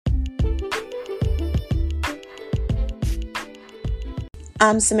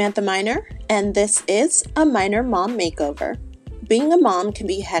I'm Samantha Miner, and this is a Minor Mom Makeover. Being a mom can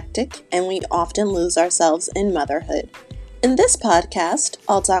be hectic, and we often lose ourselves in motherhood. In this podcast,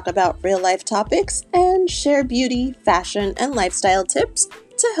 I'll talk about real-life topics and share beauty, fashion, and lifestyle tips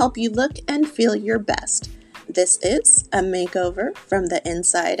to help you look and feel your best. This is a makeover from the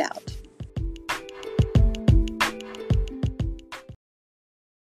inside out.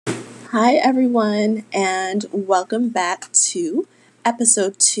 Hi everyone, and welcome back to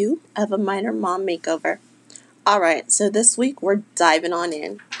episode 2 of a Minor Mom Makeover. Alright, so this week we're diving on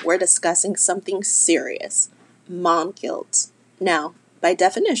in. We're discussing something serious, mom guilt. Now, by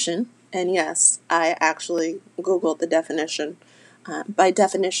definition, and yes, I actually Googled the definition. By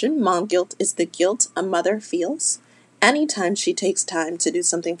definition, mom guilt is the guilt a mother feels anytime she takes time to do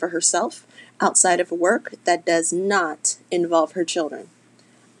something for herself outside of work that does not involve her children.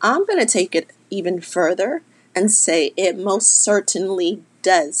 I'm going to take it even further and say it most certainly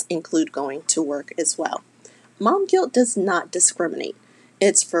does include going to work as well. Mom guilt does not discriminate.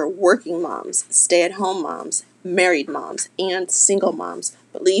 It's for working moms, stay-at-home moms, married moms, and single moms.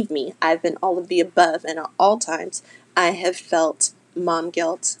 Believe me, I've been all of the above, and at all times I have felt mom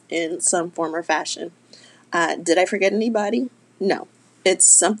guilt in some form or fashion. Did I forget anybody? No. It's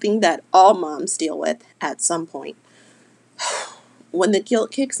something that all moms deal with at some point. When the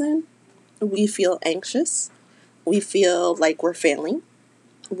guilt kicks in, we feel anxious, we feel like we're failing,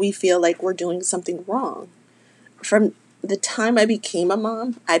 we feel like we're doing something wrong. From the time I became a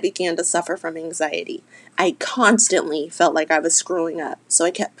mom, I began to suffer from anxiety. I constantly felt like I was screwing up, so I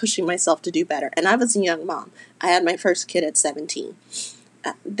kept pushing myself to do better. And I was a young mom. I had my first kid at 17.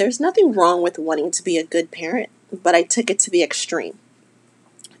 There's nothing wrong with wanting to be a good parent, but I took it to the extreme.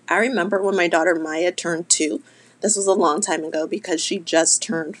 I remember when my daughter Maya turned 2. This was a long time ago because she just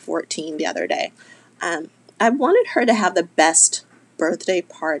turned 14 the other day. I wanted her to have the best birthday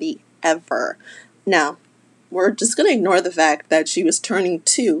party ever. Now, we're just going to ignore the fact that she was turning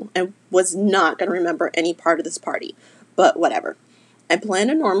 2 and was not going to remember any part of this party. But whatever. I planned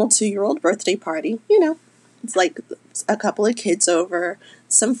a normal 2-year-old birthday party. It's like a couple of kids over,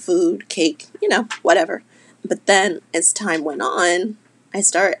 some food, cake, whatever. But then as time went on, I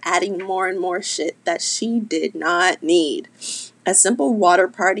started adding more and more shit that she did not need. A simple water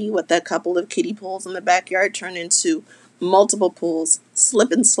party with a couple of kiddie pools in the backyard turned into multiple pools,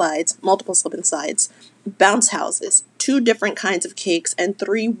 multiple slip and slides, bounce houses, 2 different kinds of cakes, and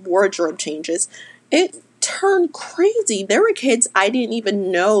 3 wardrobe changes. It turned crazy. There were kids I didn't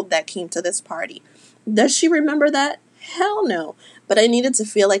even know that came to this party. Does she remember that? Hell no. But I needed to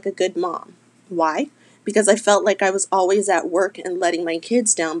feel like a good mom. Why? Because I felt like I was always at work and letting my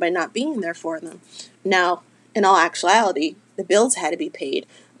kids down by not being there for them. Now, in all actuality, the bills had to be paid,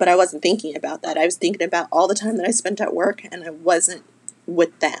 but I wasn't thinking about that. I was thinking about all the time that I spent at work and I wasn't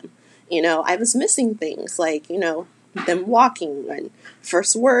with them. I was missing things like, them walking and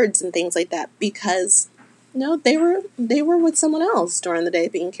first words and things like that because, they were with someone else during the day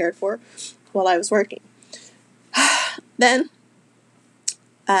being cared for while I was working. Then,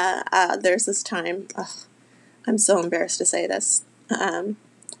 there's this time, I'm so embarrassed to say this.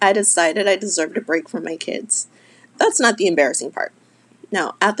 I decided I deserved a break from my kids. That's not the embarrassing part.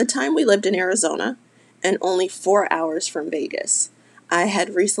 Now, at the time we lived in Arizona and only 4 hours from Vegas. I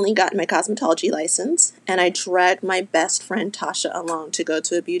had recently gotten my cosmetology license and I dragged my best friend Tasha along to go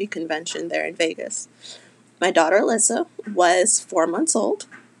to a beauty convention there in Vegas. My daughter Alyssa was 4 months old.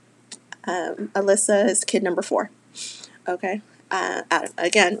 Alyssa is kid number 4. Okay.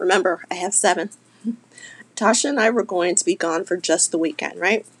 Again, remember, I have 7. Tasha and I were going to be gone for just the weekend,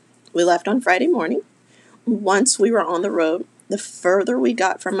 right? We left on Friday morning. Once we were on the road, the further we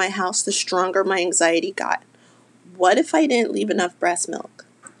got from my house, the stronger my anxiety got. What if I didn't leave enough breast milk?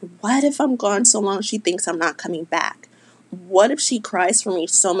 What if I'm gone so long she thinks I'm not coming back? What if she cries for me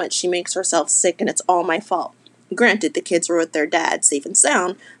so much she makes herself sick and it's all my fault? Granted, the kids were with their dad, safe and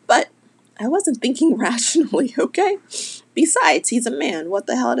sound, but I wasn't thinking rationally, okay? Besides, he's a man. What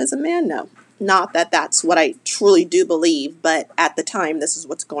the hell does a man know? Not that that's what I truly do believe, but at the time, this is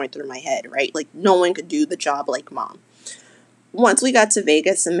what's going through my head, right? Like, no one could do the job like mom. Once we got to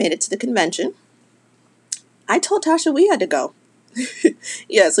Vegas and made it to the convention, I told Tasha we had to go.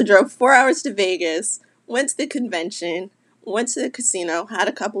 Yes, we drove 4 hours to Vegas, went to the convention, went to the casino, had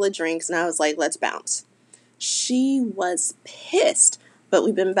a couple of drinks, and I was like, let's bounce. She was pissed, but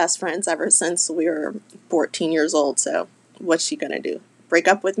we've been best friends ever since we were 14 years old, so what's she gonna do? Break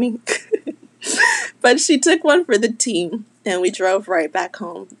up with me? But she took one for the team, and we drove right back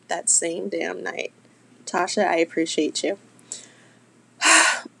home that same damn night. Tasha, I appreciate you.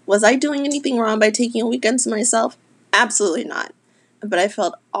 Was I doing anything wrong by taking a weekend to myself? Absolutely not. but I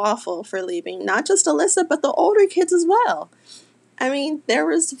felt awful for leaving not just Alyssa, but the older kids as well. I mean, there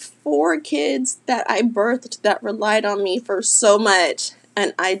was 4 kids that I birthed that relied on me for so much,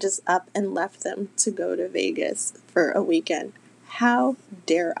 and I just up and left them to go to Vegas for a weekend. How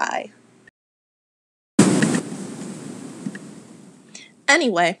dare I?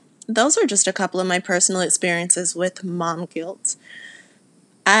 Anyway, those are just a couple of my personal experiences with mom guilt.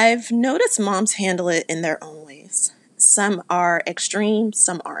 I've noticed moms handle it in their own ways. Some are extreme,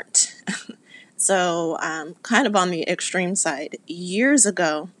 some aren't. So, kind of on the extreme side. Years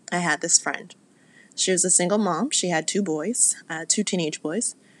ago, I had this friend. She was a single mom. She had 2 boys, 2 teenage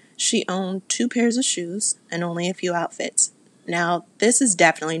boys. She owned 2 pairs of shoes and only a few outfits. Now, this is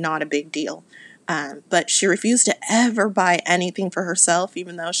definitely not a big deal, but she refused to ever buy anything for herself,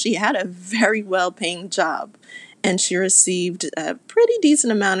 even though she had a very well-paying job, and she received a pretty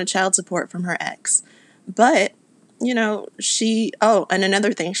decent amount of child support from her ex. But and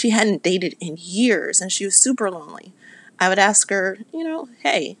another thing, she hadn't dated in years and she was super lonely. I would ask her,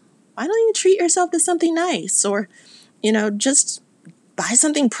 hey, why don't you treat yourself to something nice? Or, just buy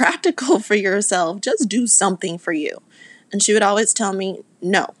something practical for yourself. Just do something for you. And she would always tell me,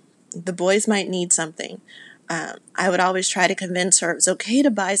 no, the boys might need something. I would always try to convince her it was okay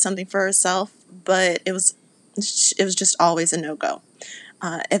to buy something for herself, but it was just always a no-go.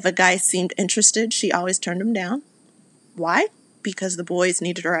 If a guy seemed interested, she always turned him down. Why? Because the boys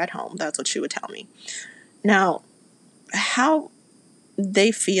needed her at home. That's what she would tell me. Now, how they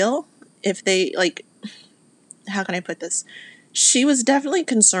feel, if they, how can I put this? She was definitely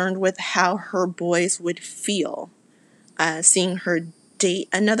concerned with how her boys would feel seeing her date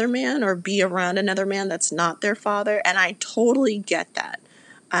another man or be around another man that's not their father, and I totally get that.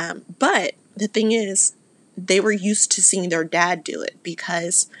 But the thing is, they were used to seeing their dad do it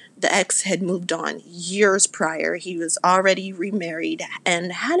because the ex had moved on years prior. He was already remarried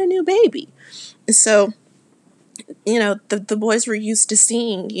and had a new baby. So, the boys were used to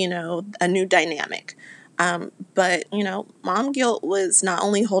seeing, a new dynamic. But mom guilt was not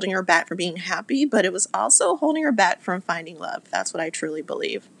only holding her back from being happy, but it was also holding her back from finding love. That's what I truly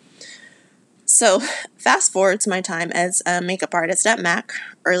believe. So, fast forward to my time as a makeup artist at MAC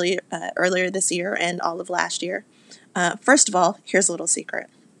earlier this year and all of last year. First of all, here's a little secret.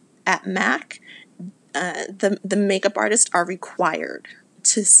 At MAC, the makeup artists are required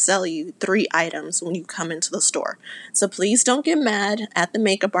to sell you 3 items when you come into the store. So please don't get mad at the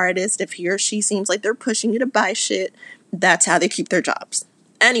makeup artist if he or she seems like they're pushing you to buy shit. That's how they keep their jobs.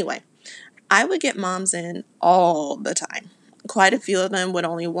 Anyway, I would get moms in all the time. Quite a few of them would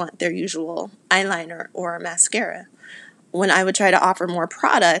only want their usual eyeliner or mascara. When I would try to offer more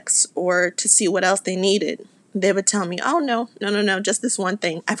products or to see what else they needed, they would tell me, oh, no, just this one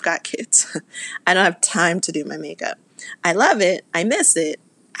thing. I've got kids. I don't have time to do my makeup. I love it. I miss it.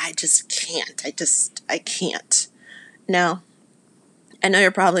 I just can't. I can't. Now, I know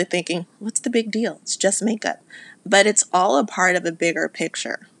you're probably thinking, what's the big deal? It's just makeup. But it's all a part of a bigger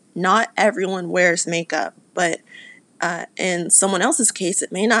picture. Not everyone wears makeup, but in someone else's case,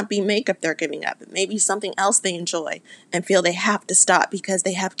 it may not be makeup they're giving up. It may be something else they enjoy and feel they have to stop because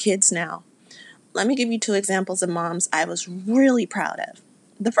they have kids now. Let me give you 2 examples of moms I was really proud of.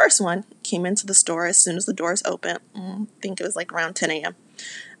 The first one came into the store as soon as the doors opened. I think it was around 10 a.m.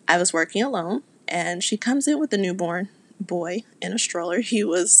 I was working alone, and she comes in with a newborn boy in a stroller. He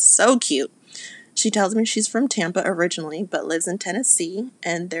was so cute. She tells me she's from Tampa originally, but lives in Tennessee,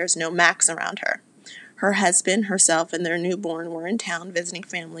 and there's no Max around her. Her husband, herself, and their newborn were in town visiting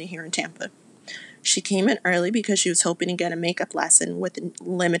family here in Tampa. She came in early because she was hoping to get a makeup lesson with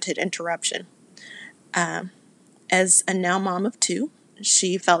limited interruption. As a now mom of 2,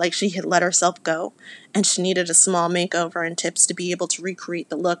 she felt like she had let herself go, and she needed a small makeover and tips to be able to recreate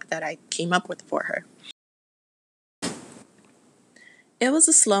the look that I came up with for her. It was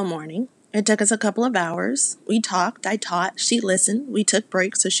a slow morning. It took us a couple of hours. We talked, I taught, she listened. We took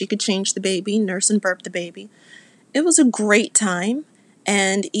breaks so she could change the baby, nurse and burp the baby. It was a great time,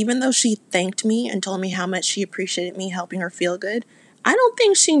 and even though she thanked me and told me how much she appreciated me helping her feel good, I don't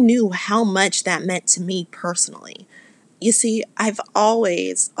think she knew how much that meant to me personally. You see, I've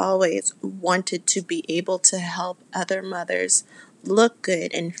always wanted to be able to help other mothers look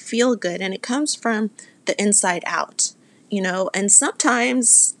good and feel good, and it comes from the inside out, and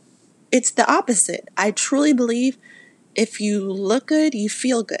sometimes it's the opposite. I truly believe if you look good, you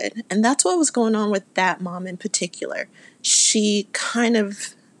feel good. And that's what was going on with that mom in particular. She kind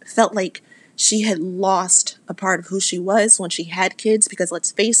of felt like she had lost a part of who she was when she had kids, because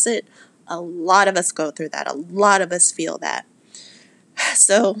let's face it, a lot of us go through that. A lot of us feel that.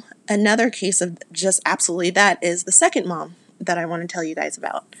 So another case of just absolutely that is the second mom that I want to tell you guys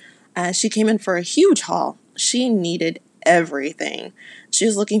about. She came in for a huge haul. She needed everything. She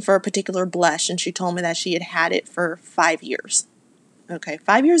was looking for a particular blush, and she told me that she had had it for 5 years. Okay,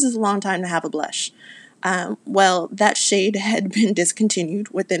 5 years is a long time to have a blush. Well, that shade had been discontinued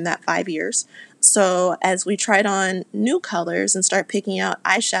within that 5 years. So as we tried on new colors and started picking out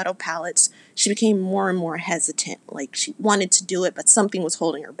eyeshadow palettes, she became more and more hesitant. Like she wanted to do it, but something was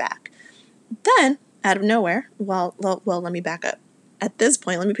holding her back. Then, out of nowhere, let me back up. At this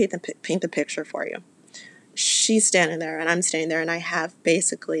point, let me paint the picture for you. She's standing there, and I'm standing there, and I have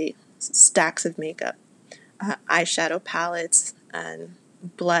basically stacks of makeup, eyeshadow palettes, and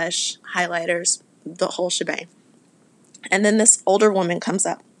blush, highlighters, the whole shebang. And then this older woman comes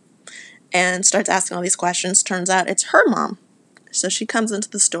up and starts asking all these questions. Turns out it's her mom. So she comes into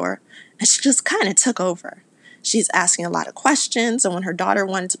the store, and she just kind of took over. She's asking a lot of questions, and when her daughter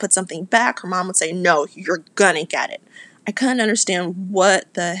wanted to put something back, her mom would say, "No, you're gonna get it." I couldn't understand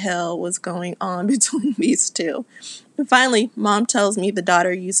what the hell was going on between these two. And finally, mom tells me the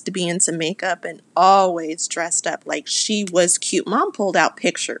daughter used to be into makeup and always dressed up like she was cute. Mom pulled out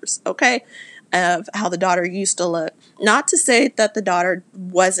pictures, okay, of how the daughter used to look. Not to say that the daughter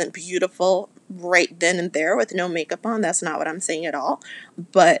wasn't beautiful right then and there with no makeup on. That's not what I'm saying at all.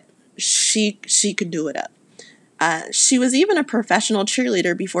 But she could do it up. She was even a professional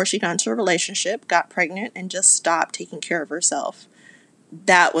cheerleader before she got into a relationship, got pregnant, and just stopped taking care of herself.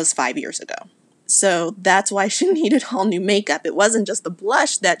 That was 5 years ago. So that's why she needed all new makeup. It wasn't just the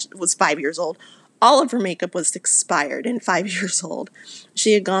blush that was 5 years old. All of her makeup was expired and 5 years old.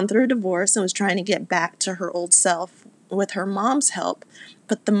 She had gone through a divorce and was trying to get back to her old self with her mom's help.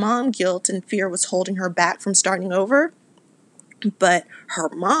 But the mom guilt and fear was holding her back from starting over. But her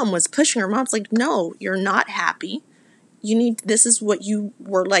mom was pushing her. Mom's like, "No, you're not happy. This is what you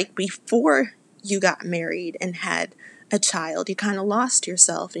were like before you got married and had a child. You kind of lost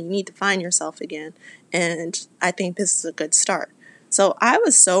yourself and you need to find yourself again." And I think this is a good start. So I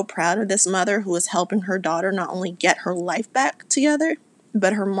was so proud of this mother who was helping her daughter not only get her life back together,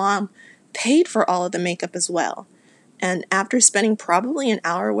 but her mom paid for all of the makeup as well. And after spending probably an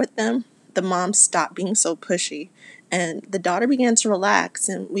hour with them, the mom stopped being so pushy. And the daughter began to relax,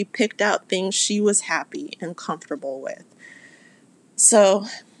 and we picked out things she was happy and comfortable with. So,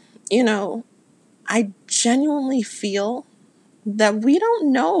 I genuinely feel that we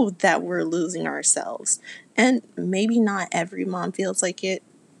don't know that we're losing ourselves. And maybe not every mom feels like it,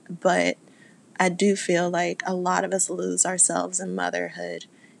 but I do feel like a lot of us lose ourselves in motherhood.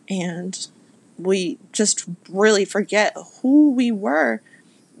 And we just really forget who we were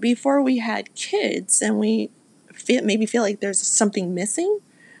before we had kids. And we maybe feel like there's something missing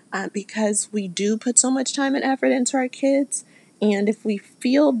because we do put so much time and effort into our kids. And if we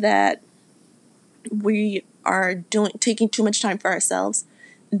feel that we are taking too much time for ourselves,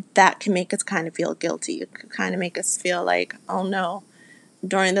 that can make us kind of feel guilty. It can kind of make us feel like, oh no,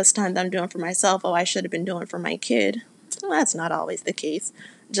 during this time that I'm doing for myself, I should have been doing for my kid. Well, that's not always the case.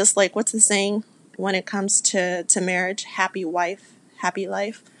 Just like, what's the saying when it comes to marriage? Happy wife, happy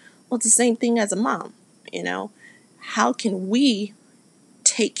life. Well, it's the same thing as a mom, How can we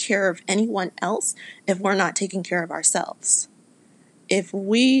take care of anyone else if we're not taking care of ourselves? If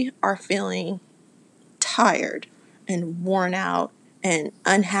we are feeling tired and worn out and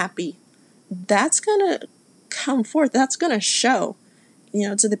unhappy, that's going to come forth. That's going to show,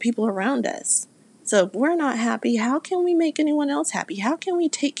 to the people around us. So if we're not happy, how can we make anyone else happy? How can we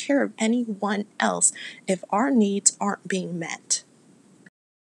take care of anyone else if our needs aren't being met?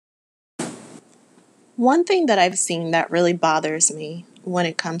 One thing that I've seen that really bothers me when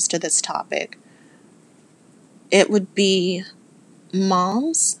it comes to this topic, it would be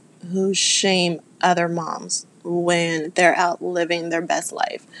moms who shame other moms when they're out living their best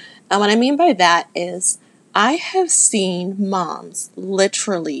life. And what I mean by that is I have seen moms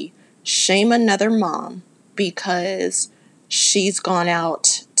literally shame another mom because she's gone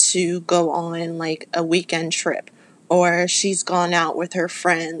out to go on like a weekend trip, or she's gone out with her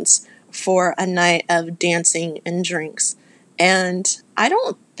friends for a night of dancing and drinks. And I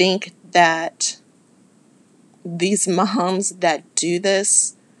don't think that these moms that do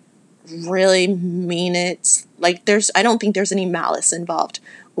this really mean it. Like, I don't think there's any malice involved.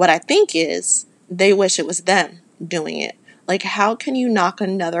 What I think is they wish it was them doing it. Like, how can you knock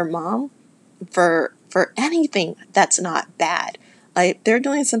another mom for anything that's not bad? Like, they're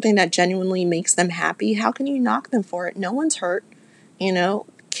doing something that genuinely makes them happy. How can you knock them for it? No one's hurt.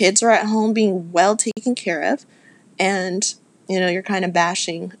 Kids are at home being well taken care of, and you're kind of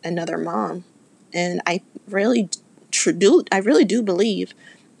bashing another mom. And I really do believe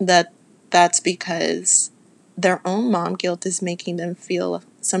that that's because their own mom guilt is making them feel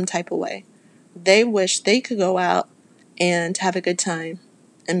some type of way. They wish they could go out and have a good time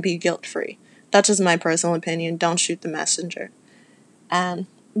and be guilt-free. That's just my personal opinion. Don't shoot the messenger. But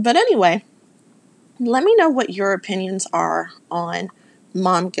anyway, let me know what your opinions are on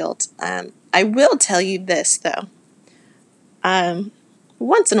mom guilt. I will tell you this, though.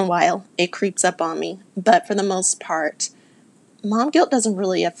 Once in a while, it creeps up on me. But for the most part, mom guilt doesn't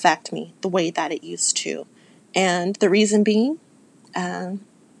really affect me the way that it used to. And the reason being, a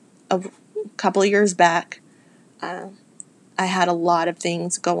couple of years back, I had a lot of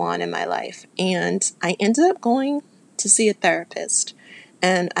things go on in my life. And I ended up going to see a therapist.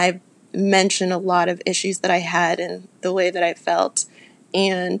 And I mentioned a lot of issues that I had and the way that I felt.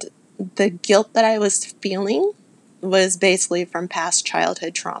 And the guilt that I was feeling was basically from past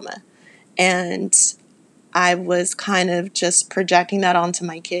childhood trauma. And I was kind of just projecting that onto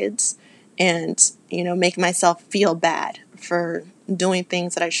my kids and, making myself feel bad for doing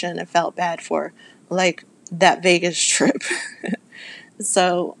things that I shouldn't have felt bad for, like that Vegas trip.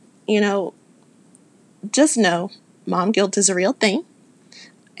 So, just know mom guilt is a real thing.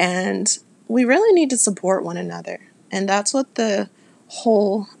 And we really need to support one another. And that's what the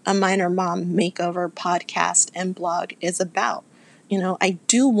whole A Minor Mom Makeover podcast and blog is about. I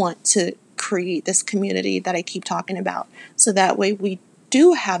do want to create this community that I keep talking about. So that way we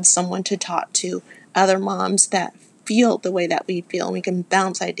do have someone to talk to, other moms that feel the way that we feel, and we can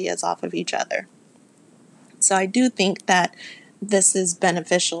bounce ideas off of each other. So I do think that this is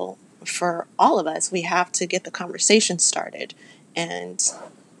beneficial for all of us. We have to get the conversation started. And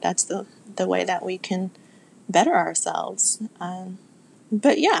that's the way that we can better ourselves.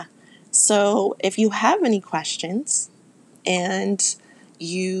 But yeah, so if you have any questions and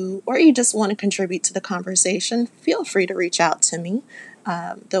you just want to contribute to the conversation, feel free to reach out to me.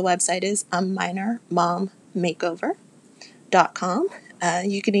 The website is aminormommakeover.com.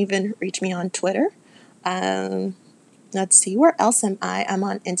 You can even reach me on Twitter. Let's see, where else am I? I'm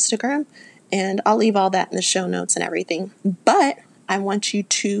on Instagram, and I'll leave all that in the show notes and everything. But I want you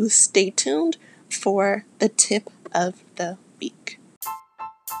to stay tuned for the tip of the week.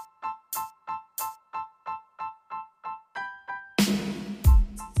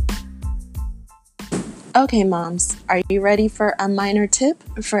 Okay, moms, are you ready for a minor tip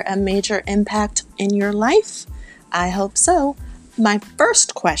for a major impact in your life? I hope so. My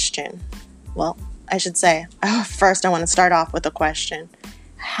first question, first I want to start off with a question.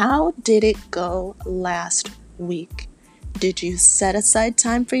 How did it go last week? Did you set aside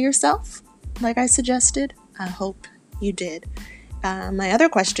time for yourself, like I suggested? I hope you did. My other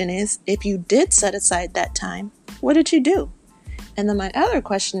question is, if you did set aside that time, what did you do? And then my other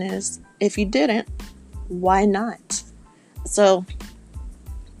question is, if you didn't, why not? So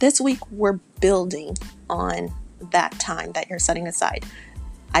this week we're building on that time that you're setting aside.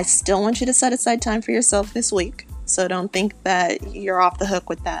 I still want you to set aside time for yourself this week, so don't think that you're off the hook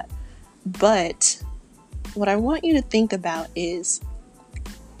with that. But what I want you to think about is,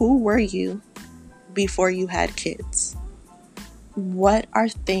 who were you before you had kids? What are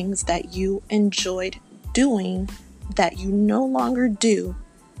things that you enjoyed doing that you no longer do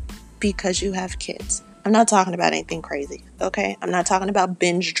because you have kids? I'm not talking about anything crazy, okay? I'm not talking about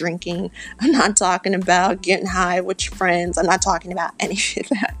binge drinking. I'm not talking about getting high with your friends. I'm not talking about any of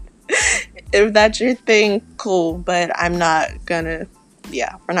that. If that's your thing, cool, but we're not gonna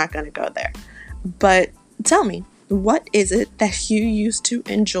go there. But tell me, what is it that you used to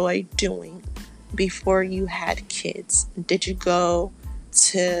enjoy doing before you had kids? Did you go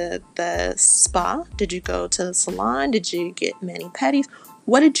to the spa? Did you go to the salon? Did you get mani-pedis?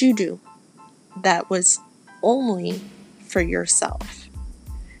 What did you do that was only for yourself?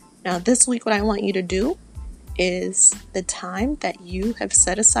 Now, this week, what I want you to do is, the time that you have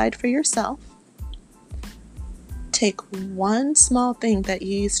set aside for yourself, take one small thing that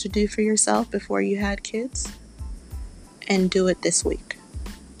you used to do for yourself before you had kids and do it this week.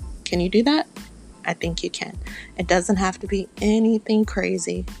 Can you do that? I think you can. It doesn't have to be anything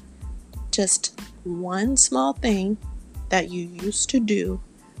crazy. Just one small thing that you used to do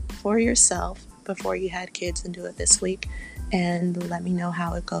for yourself before you had kids, and do it this week, and let me know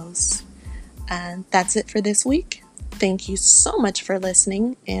how it goes. And that's it for this week. Thank you so much for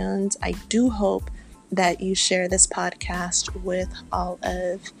listening, and I do hope that you share this podcast with all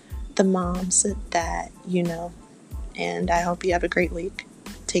of the moms that you know, and I hope you have a great week.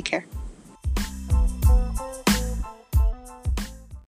 Take care.